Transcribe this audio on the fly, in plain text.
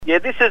Yeah,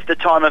 this is the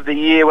time of the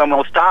year when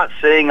we'll start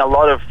seeing a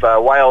lot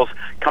of whales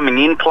coming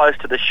in close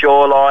to the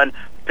shoreline,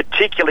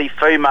 particularly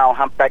female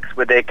humpbacks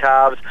with their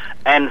calves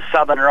and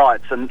southern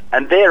rights, and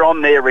they're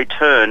on their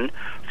return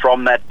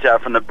from that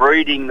from the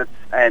breeding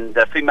and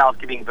females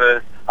giving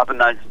birth up in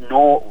those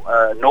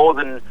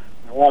northern,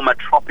 warmer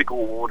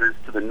tropical waters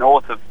to the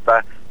north of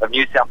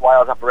New South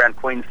Wales, up around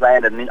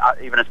Queensland, and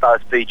even as far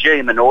as Fiji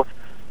in the north.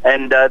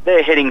 And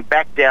they're heading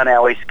back down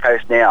our east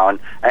coast now,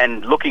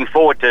 and looking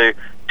forward to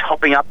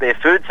topping up their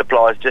food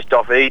supplies just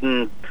off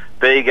Eden,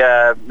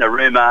 Bega,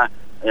 Narooma,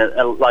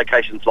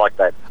 locations like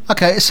that.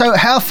 Okay, so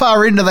how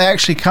far in do they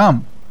actually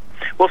come?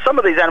 Well, some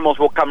of these animals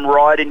will come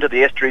right into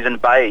the estuaries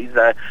and bays.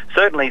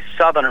 Certainly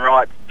southern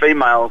right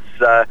females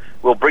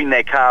will bring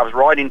their calves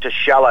right into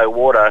shallow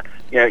water.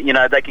 You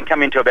know, they can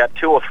come into about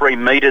 2 or 3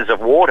 metres of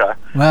water.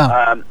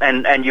 Wow.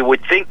 And you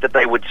would think that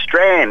they would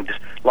strand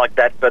like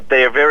that, but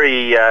they're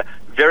very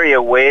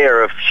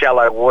aware of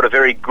shallow water,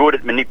 very good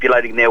at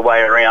manipulating their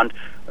way around,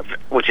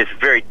 which is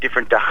very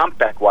different to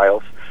humpback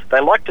whales.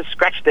 They like to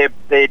scratch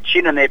their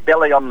chin and their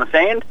belly on the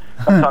sand.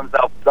 Sometimes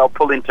they'll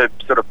pull into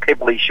sort of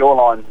pebbly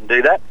shorelines and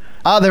do that.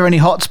 Are there any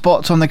hot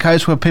spots on the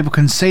coast where people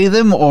can see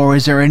them, or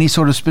is there any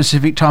sort of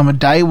specific time of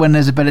day when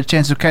there's a better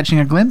chance of catching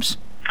a glimpse?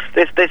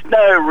 There's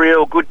no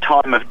real good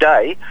time of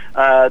day.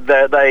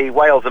 The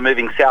whales are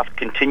moving south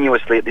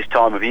continuously at this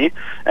time of year,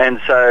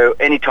 and so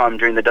any time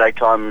during the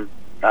daytime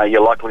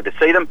you're likely to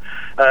see them.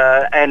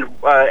 And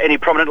any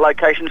prominent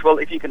locations, well,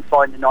 if you can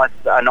find a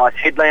nice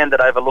headland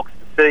that overlooks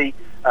the sea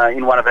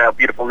in one of our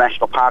beautiful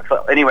national parks,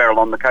 anywhere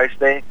along the coast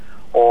there,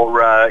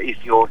 or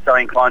if you're so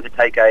inclined to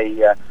take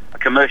a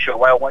commercial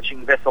whale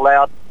watching vessel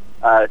out,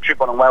 a trip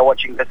on a whale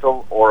watching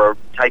vessel, or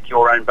take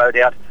your own boat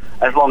out,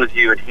 as long as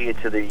you adhere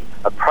to the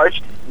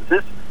approach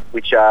distances,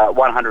 which are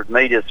 100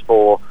 metres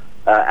for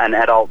an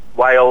adult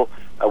whale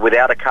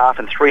without a calf,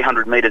 and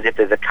 300 metres if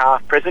there's a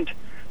calf present.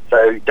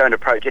 So don't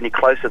approach any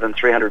closer than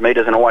 300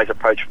 metres, and always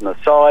approach from the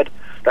side.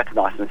 That's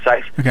nice and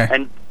safe. Okay.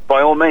 And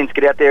by all means,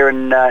 get out there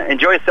and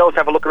enjoy yourselves,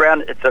 have a look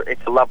around.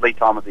 It's a lovely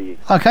time of the year.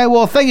 Okay,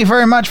 well, thank you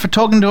very much for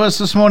talking to us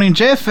this morning,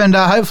 Geoff, and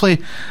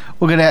hopefully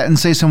we'll get out and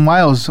see some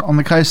whales on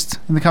the coast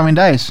in the coming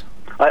days.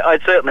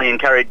 I'd certainly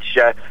encourage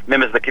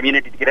members of the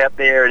community to get out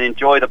there and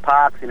enjoy the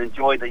parks and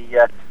enjoy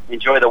the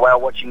whale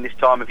watching this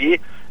time of year.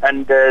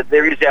 And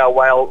there is our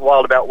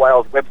Wild About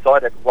Whales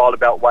website at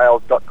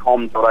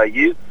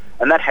wildaboutwhales.com.au,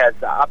 and that has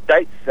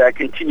updates,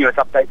 continuous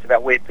updates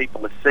about where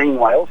people are seeing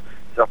whales.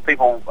 So if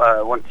people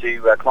want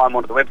to climb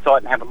onto the website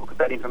and have a look at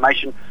that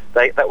information,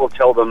 that will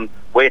tell them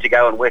where to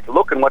go and where to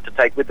look and what to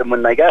take with them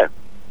when they go.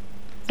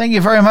 Thank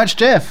you very much,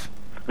 Geoff.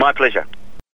 My pleasure.